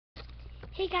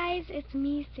Hey guys, it's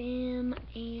me, Sam,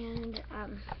 and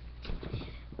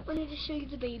wanted to show you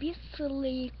the baby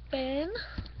sleeping.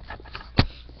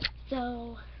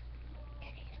 So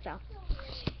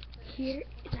here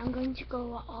I'm going to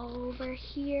go over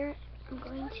here. I'm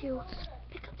going to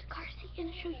pick up the car seat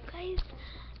and show you guys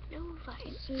Nova,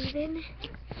 and Eden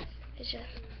is just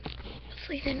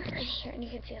sleeping right here, and you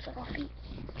can see his little feet.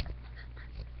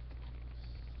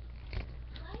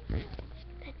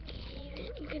 That's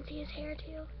cute. You can see his hair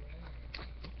too.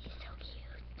 He's so cute.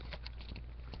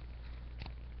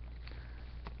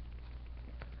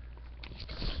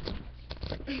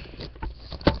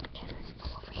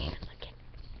 Over here, look at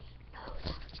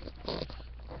those.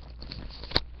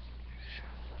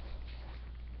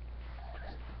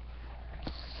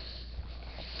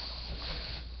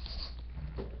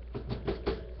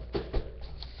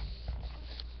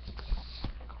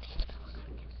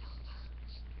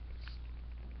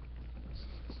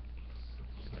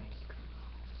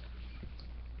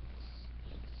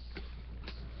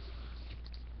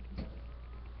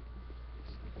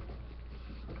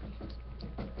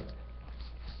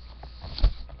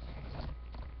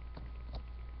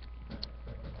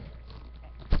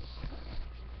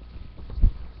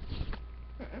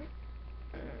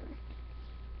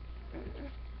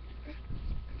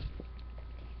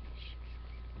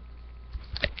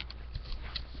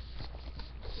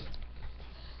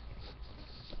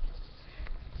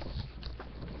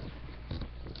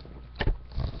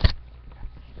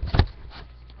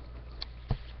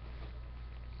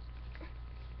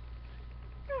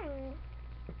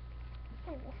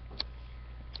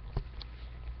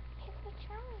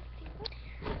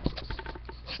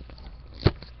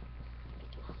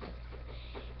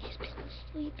 He's been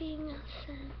sleeping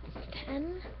since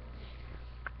 10.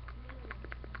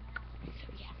 So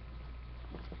yeah,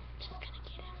 just gonna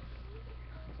get him.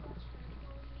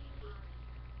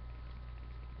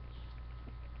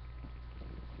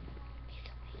 He's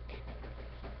awake.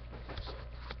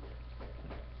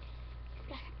 He's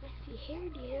got a messy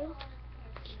hairdo.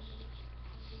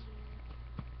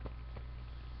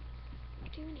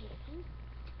 Doing anything?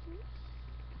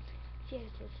 Your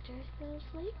sister's still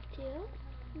asleep too.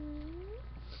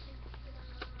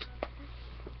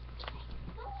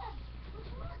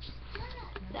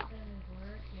 So,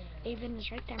 Avon is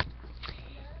right there.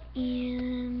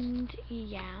 And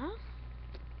yeah,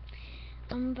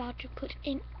 I'm about to put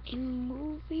in a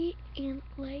movie and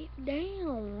lay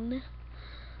down.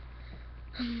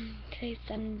 Today's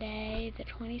Sunday, the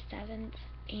 27th,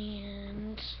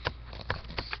 and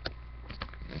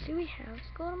do we have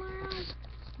school tomorrow?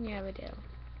 Yeah, we do.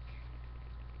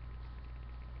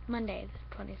 Monday,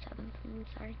 the 27th, I'm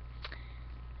sorry.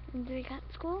 Do we got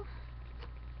school?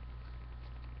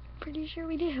 Pretty sure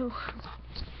we do.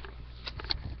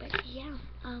 But yeah,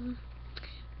 I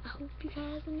hope you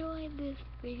guys enjoyed this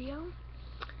video.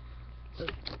 Oh,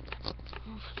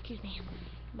 excuse me.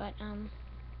 But,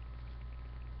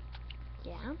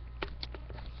 yeah.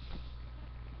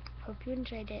 Hope you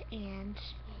enjoyed it, and,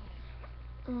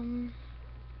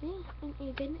 yeah, and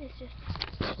Aiden is just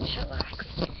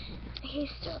chillaxed. He's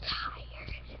still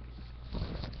tired.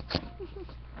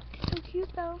 So cute,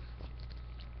 though.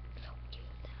 So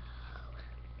cute,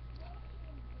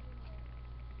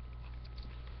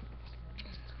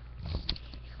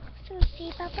 though. So say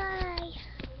bye-bye.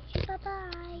 Say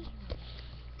bye-bye.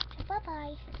 Say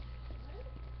bye-bye.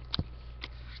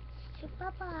 Say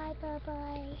bye-bye,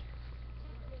 bye-bye.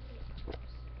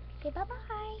 Say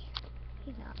bye-bye.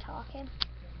 He's not talking.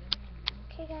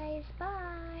 Okay, guys,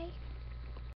 bye.